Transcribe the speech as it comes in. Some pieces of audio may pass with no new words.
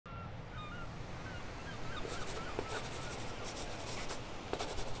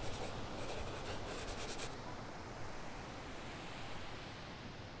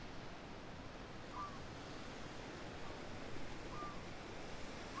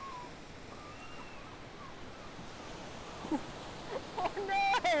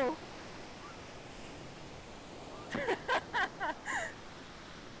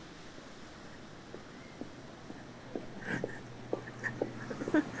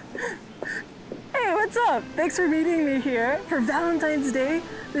what's up? Thanks for meeting me here for Valentine's Day,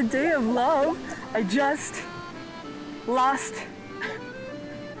 the day of love. I just lost.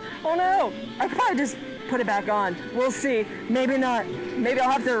 Oh no, I could probably just put it back on. We'll see. Maybe not. Maybe I'll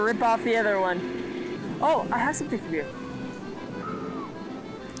have to rip off the other one. Oh, I have something for you.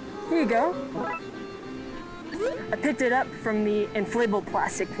 Here you go. I picked it up from the inflatable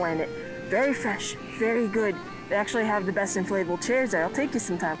plastic planet. Very fresh, very good. They actually have the best inflatable chairs there. I'll take you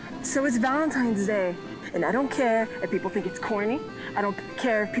sometime. So it's Valentine's Day, and I don't care if people think it's corny. I don't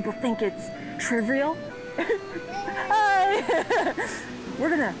care if people think it's trivial. Hi! We're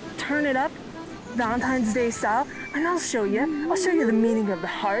gonna turn it up Valentine's Day style, and I'll show you. I'll show you the meaning of the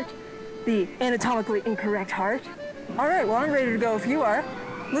heart, the anatomically incorrect heart. All right, well, I'm ready to go if you are.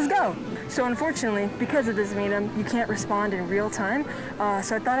 Let's go. So unfortunately, because of this medium, you can't respond in real time,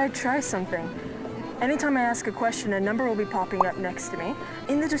 so I thought I'd try something. Anytime I ask a question, a number will be popping up next to me.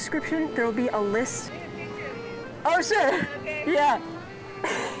 In the description, there will be a list. Oh, sure. Okay. Yeah.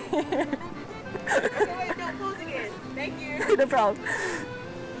 Okay, wait, no, pause again. Thank you. No problem.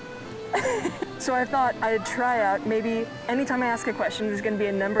 So I thought I'd try out, maybe anytime I ask a question, there's going to be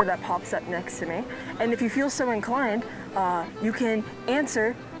a number that pops up next to me. And if you feel so inclined, you can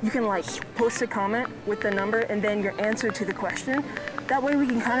answer, you can like post a comment with the number and then your answer to the question. That way we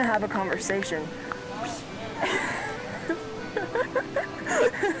can kind of have a conversation.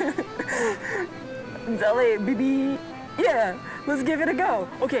 𝘚𝘢𝘃𝘆. Yeah, let's give it a go.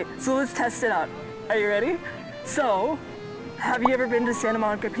 Okay, so let's test it out. Are you ready? So, have you ever been to Santa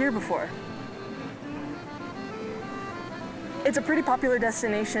Monica Pier before? It's a pretty popular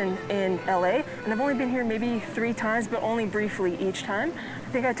destination in LA, and I've only been here maybe 3 times, but only briefly each time. I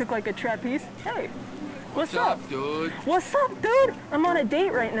think I took like a trapeze. Hey, what's up, dude? What's up, dude? I'm on a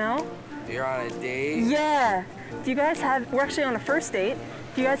date right now. You're on a date? Yeah. Do you guys have, we're actually on a first date.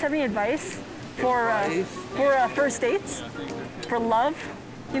 Do you guys have any advice for first dates? For love?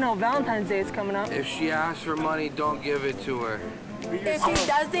 You know, Valentine's Day is coming up. If she asks for money, don't give it to her. If he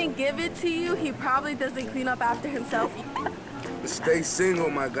doesn't give it to you, he probably doesn't clean up after himself. Stay single,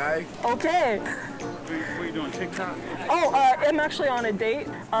 my guy. Okay. What are you doing, TikTok? Oh, I'm actually on a date.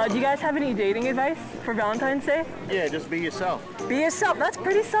 Do you guys have any dating advice for Valentine's Day? Yeah, just be yourself. Be yourself. That's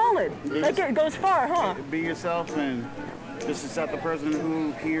pretty solid. Like it goes far, huh? Be yourself and just accept the person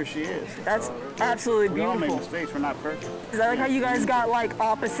who he or she is. That's absolutely We all beautiful. make mistakes. We're not perfect. Is that like how you guys got like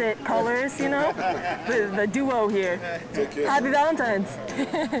opposite colors, you know? the duo here. Happy Valentine's.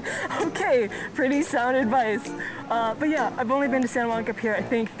 Okay, pretty sound advice. But yeah, I've only been to Santa Monica Pier, I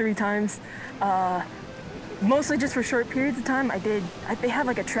think 3 times. Mostly just for short periods of time. They have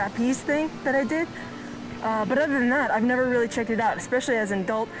like a trapeze thing that I did. But other than that, I've never really checked it out, especially as an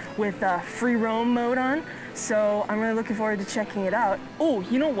adult with free roam mode on. So I'm really looking forward to checking it out. Oh,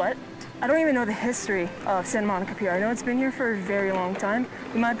 you know what? I don't even know the history of Santa Monica Pier. I know it's been here for a very long time.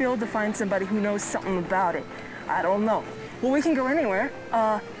 We might be able to find somebody who knows something about it. I don't know. Well, we can go anywhere.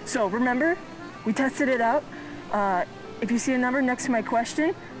 So remember, we tested it out. If you see a number next to my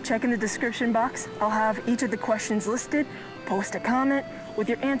question, check in the description box. I'll have each of the questions listed. Post a comment with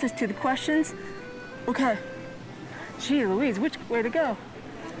your answers to the questions. Okay. Gee Louise, which way to go?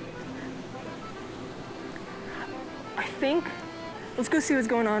 I think, let's go see what's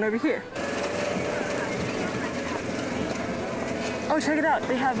going on over here. Oh, check it out.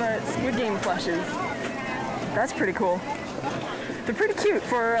 They have Squid Game plushes. That's pretty cool. They're pretty cute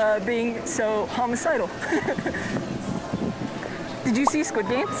for being so homicidal. Did you see Squid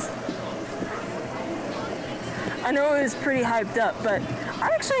Games? I know it was pretty hyped up, but I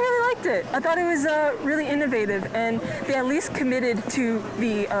actually really liked it. I thought it was really innovative, and they at least committed to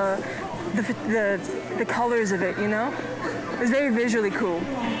the colors of it, you know? It was very visually cool.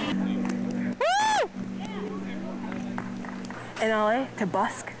 Woo! In LA, to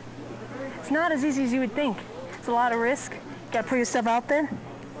busk, it's not as easy as you would think. It's a lot of risk. You gotta put yourself out there.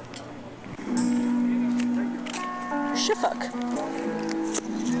 Shiffuck.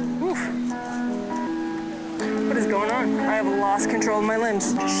 Oof. What is going on? I have lost control of my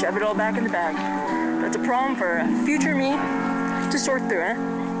limbs. Just shove it all back in the bag. That's a problem for future me to sort through, eh?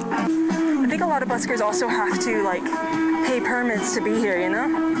 I think a lot of buskers also have to, like, pay permits to be here, you know?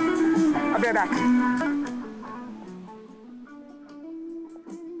 I'll be right back.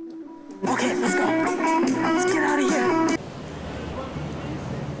 Okay, let's go. Let's get out of here.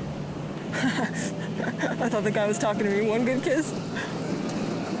 I thought the guy was talking to me. One good kiss.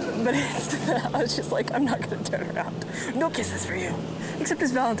 But I was just like, I'm not gonna turn around. No kisses for you. Except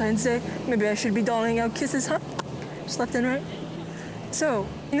it's Valentine's Day. Maybe I should be doling out kisses, huh? Just left and right. So,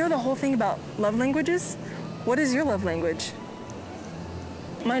 you know the whole thing about love languages? What is your love language?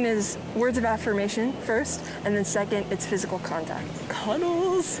 Mine is words of affirmation first, and then second, it's physical contact.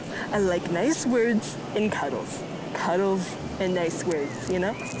 Cuddles. I like nice words and cuddles. Cuddles and nice words, you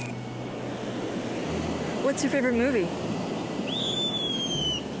know? What's your favorite movie?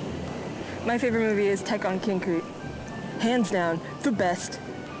 My favorite movie is Taekon Kinkreet. Hands down, the best.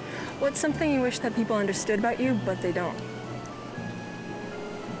 What's something you wish that people understood about you, but they don't?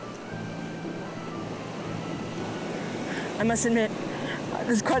 I must admit,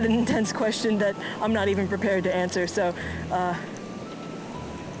 this is quite an intense question that I'm not even prepared to answer, so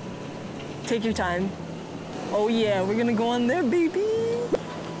take your time. Oh yeah, we're gonna go on there, baby!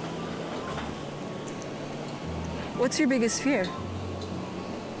 What's your biggest fear?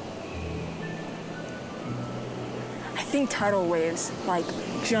 I think tidal waves, like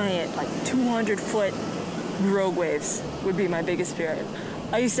giant, like 200-foot rogue waves would be my biggest fear.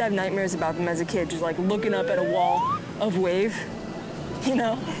 I used to have nightmares about them as a kid, just like looking up at a wall of wave, you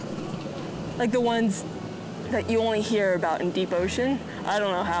know? Like the ones that you only hear about in deep ocean. I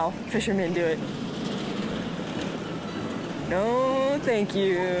don't know how fishermen do it. No, thank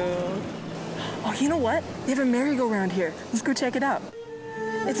you. Oh, you know what? They have a merry-go-round here. Let's go check it out.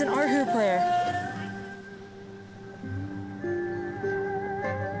 It's an 𝘚𝘢𝘅 player.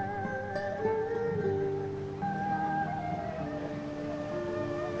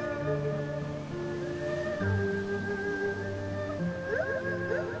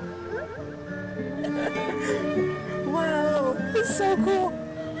 Wow, it's so cool.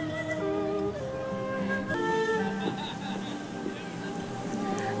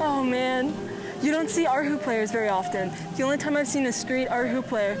 Oh man, you don't see 𝘚𝘢𝘅 players very often. The only time I've seen a street 𝘚𝘢𝘅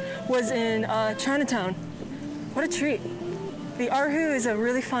player was in Chinatown. What a treat. The 𝘚𝘢𝘅 is a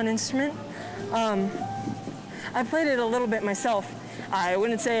really fun instrument. I played it a little bit myself. I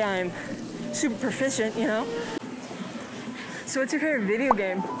wouldn't say I'm super proficient, you know? So what's your favorite video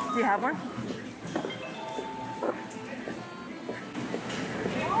game? Do you have one?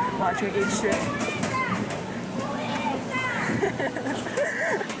 Watch me eat shit.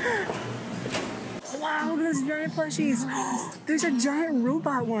 Wow, look at those giant plushies. There's a giant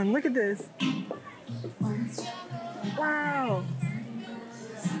robot one. Look at this. Wow.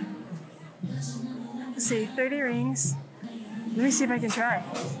 Let's see, 30 rings. Let me see if I can try.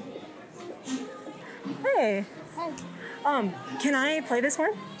 Hey. Hi. Can I play this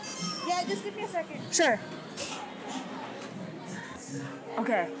one? Yeah, just give me a second. Sure.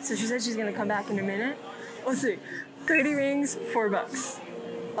 Okay, so she said she's gonna come back in a minute. Let's see. 30 rings, $4.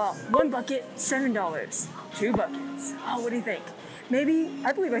 1 bucket, $7. 2 buckets. Oh, what do you think? Maybe,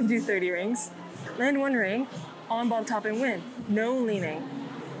 I believe I can do 30 rings. Land 1 ring, on ball top and win. No leaning.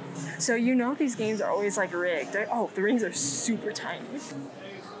 So you know these games are always like rigged. Oh, the rings are super tiny.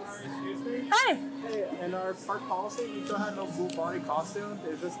 Hi! Hey, in our park policy, we still have no full body costume.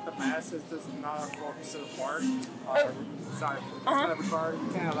 It's just the mask is just not a focus of the park. Sorry, it's not required.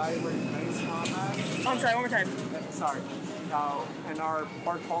 You can't allow you to wear your face on that. I'm sorry, one more time. Sorry. In our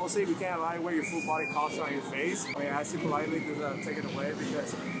park policy, we can't allow you to wear your full body costume on your face. We ask you politely to take it away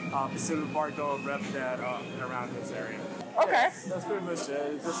because Pacific Park don't rep that around this area. Okay. Yeah, that's pretty much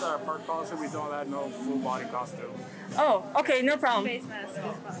it. It's just our park policy. We don't have no full body costume. Oh, okay, no problem. Face mask.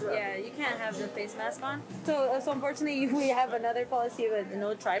 Yeah, you can't have the face mask on. So unfortunately, we have another policy with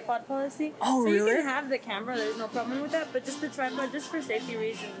no tripod policy. Oh, so really? you can have the camera. There's no problem with that. But just the tripod, just for safety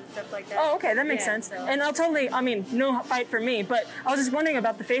reasons and stuff like that. Oh, okay, that makes sense. So. And I'll totally, I mean, no fight for me, but I was just wondering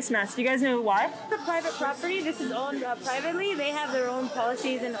about the face mask. Do you guys know why? For private property, this is owned privately. They have their own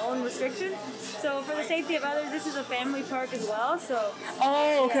policies and own restrictions. So for the safety of others, this is a family park as well. So.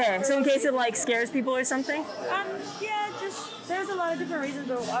 Oh, okay. Yeah, so in case it like scares people or something? Yeah, just there's a lot of different reasons,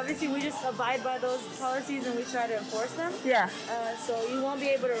 but obviously we just abide by those policies and we try to enforce them. Yeah. So you won't be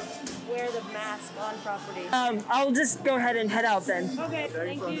able to wear the mask on property. I'll just go ahead and head out then. Okay,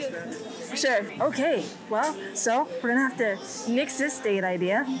 thank you. Sure. Okay. Well, so we're gonna have to nix this date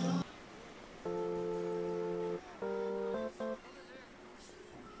idea.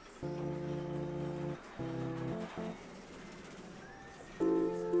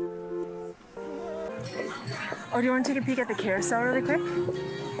 Oh, do you want to take a peek at the carousel really quick?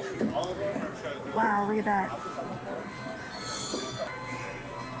 Wow, look at that.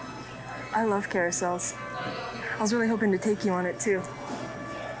 I love carousels. I was really hoping to take you on it too.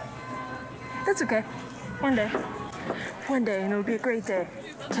 That's okay. One day. One day, and it'll be a great day.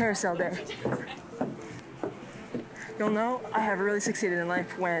 Carousel day. You'll know I have really succeeded in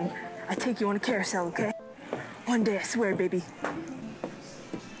life when I take you on a carousel, okay? One day, I swear, baby.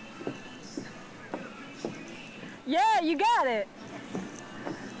 Yeah, you got it.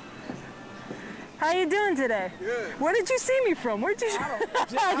 How you doing today? Good. Where did you see me from? Where'd you?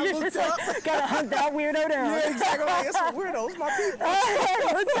 I You're looked just up. like, gotta hunt that weirdo down. Yeah, exactly. Like, it's some weirdos, my people.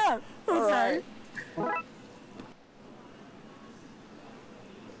 Hey, what's up? I'm All sorry. right.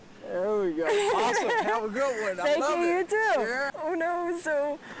 There we go. Awesome. Have a good one. I Thank love you, it. you too. Yeah. Oh no,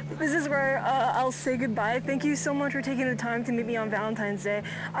 so this is where I'll say goodbye. Thank you so much for taking the time to meet me on Valentine's Day.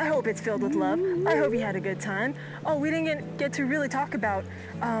 I hope it's filled with love. I hope you had a good time. Oh, we didn't get to really talk about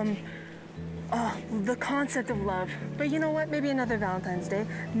the concept of love. But you know what? Maybe another Valentine's Day.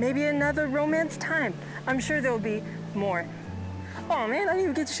 Maybe another romance time. I'm sure there'll be more. Oh man, I didn't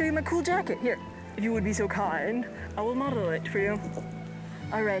even get to show you my cool jacket. Here, if you would be so kind, I will model it for you.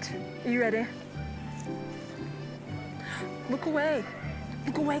 All right, are you ready? Look away.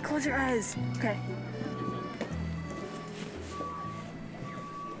 Look away, close your eyes. Okay.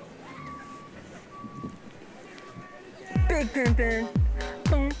 Big pimpin'.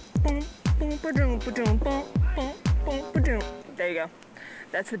 Boom, boom, boom, ba-doom, ba-doom, boom, boom, boom, ba-doom. There you go.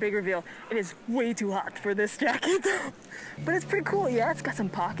 That's the big reveal. It is way too hot for this jacket though. But it's pretty cool, yeah? It's got some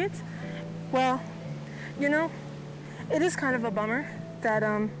pockets. Well, you know, it is kind of a bummer that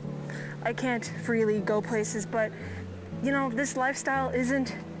I can't freely go places, but you know, this lifestyle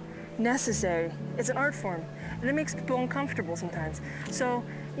isn't necessary. It's an art form, and it makes people uncomfortable sometimes. So,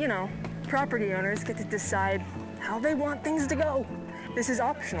 you know, property owners get to decide how they want things to go. This is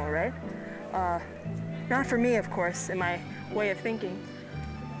optional, right? Not for me, of course, in my way of thinking,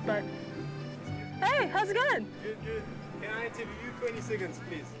 but hey, how's it going? Good, good. Can I interview you 20 seconds,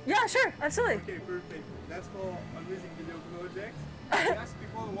 please? Yeah, sure, absolutely. Okay, perfect. That's for a music video project. I ask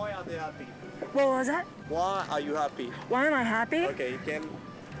people why are they happy. What was that? Why are you happy? Why am I happy? Okay, you can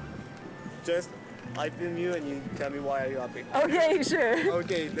just I film you and you tell me why are you happy. Okay, sure.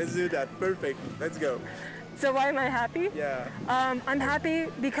 Okay, let's do that. Perfect. Let's go. So why am I happy? Yeah. I'm happy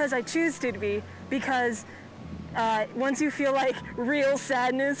because I choose to be, because once you feel like real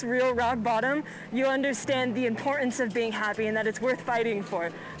sadness, real rock bottom, you understand the importance of being happy and that it's worth fighting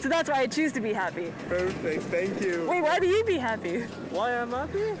for. So that's why I choose to be happy. Perfect. Thank you. Wait, why do you be happy? Why I'm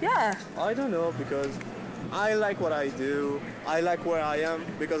happy? Yeah. I don't know, because I like what I do. I like where I am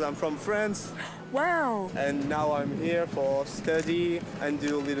because I'm from France. Wow. And now I'm here for study and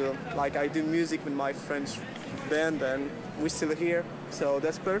do a little, like I do music with my French band and we're still here. So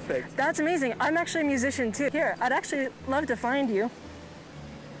that's perfect. That's amazing. I'm actually a musician too. Here, I'd actually love to find you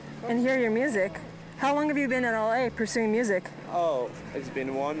and hear your music. How long have you been in LA pursuing music? Oh, it's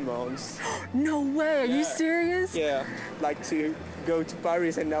been 1 month. No way, are you Yeah. serious? Yeah, like to go to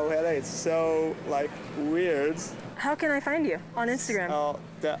Paris and now LA, it's so like weird. How can I find you? On Instagram?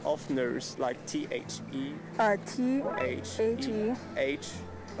 The 𝘱𝑗𝘍, like T-H-E. T-H-E.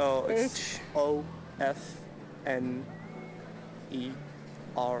 H-O-F-N-E-R-S.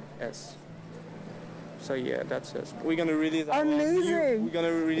 So yeah, that's us. We're gonna release our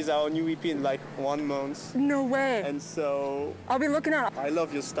new EP in like 1 month. No way. And so I'll be looking out. I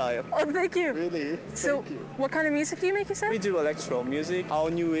love your style. Oh, thank you. Really. So, Thank you. what kind of music do you make, you said? We do electro music. Our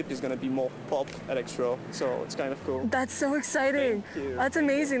new EP is gonna be more pop electro, so it's kind of cool. That's so exciting. Thank you. That's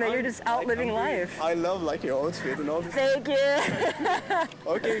amazing that you're just out living life. I love like your outfit and all this. Thank you.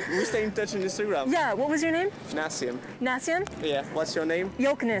 Okay, we stay in touch on Instagram. Yeah, what was your name? Nassim. Nassian? Yeah, what's your name?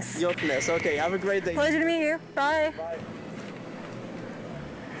 YOLKNESS. YOLKNESS. Okay, have a great day. Pleasure to meet you. Bye. Bye.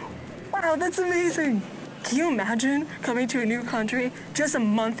 Wow, that's amazing. Can you imagine coming to a new country just a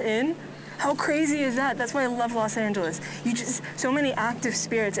month in? How crazy is that? That's why I love Los Angeles. You just, so many active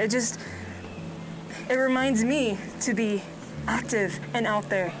spirits. It reminds me to be active and out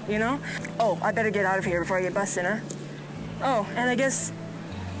there, you know? Oh, I better get out of here before I get busted, huh? Oh, and I guess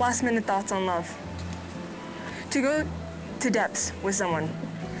last minute thoughts on love. To go to depths with someone,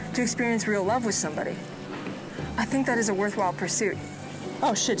 to experience real love with somebody, I think that is a worthwhile pursuit.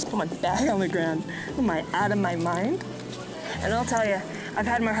 Oh shit, just put my bag on the ground. Am I out of my mind? And I'll tell you, I've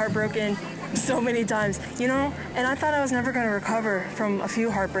had my heart broken so many times, you know? And I thought I was never gonna recover from a few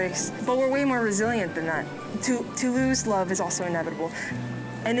heartbreaks, but we're way more resilient than that. To lose love is also inevitable.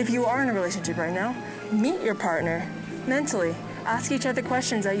 And if you are in a relationship right now, meet your partner mentally. Ask each other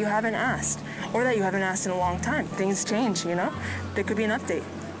questions that you haven't asked, or that you haven't asked in a long time. Things change, you know? There could be an update.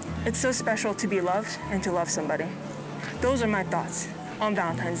 It's so special to be loved and to love somebody. Those are my thoughts on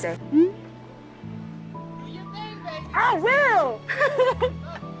Valentine's Day. I will!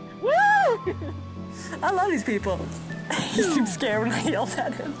 Woo! I love these people. He seemed scared when I yelled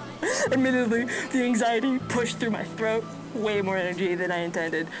at him. Admittedly, the anxiety pushed through my throat. Way more energy than I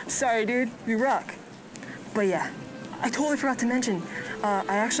intended. Sorry, dude. You rock. But yeah, I totally forgot to mention,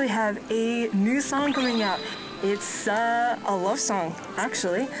 I actually have a new song coming out. It's a love song,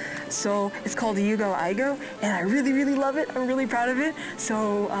 actually. So it's called 𝘢𝘄𝑚𝑒𝑚, and I really, really love it. I'm really proud of it.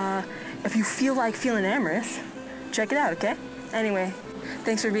 So if you feel like feeling amorous, check it out, okay? Anyway,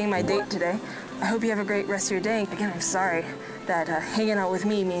 thanks for being my date today. I hope you have a great rest of your day. Again, I'm sorry that hanging out with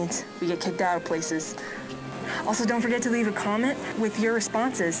me means we get kicked out of places. Also, don't forget to leave a comment with your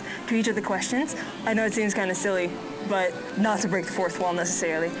responses to each of the questions. I know it seems kind of silly, but not to break the fourth wall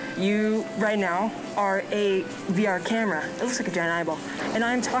necessarily. You, right now, are a VR camera. It looks like a giant eyeball. And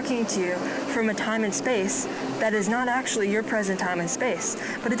I'm talking to you from a time and space that is not actually your present time and space.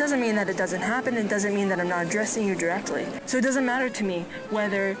 But it doesn't mean that it doesn't happen. It doesn't mean that I'm not addressing you directly. So it doesn't matter to me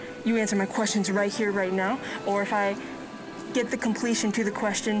whether you answer my questions right here, right now, or if I get the completion to the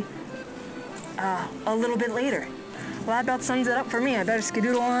question a little bit later. Well, that about sums it up for me. I better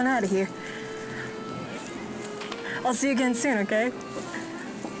skedoodle on out of here. I'll see you again soon, okay?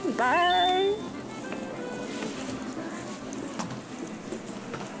 Bye!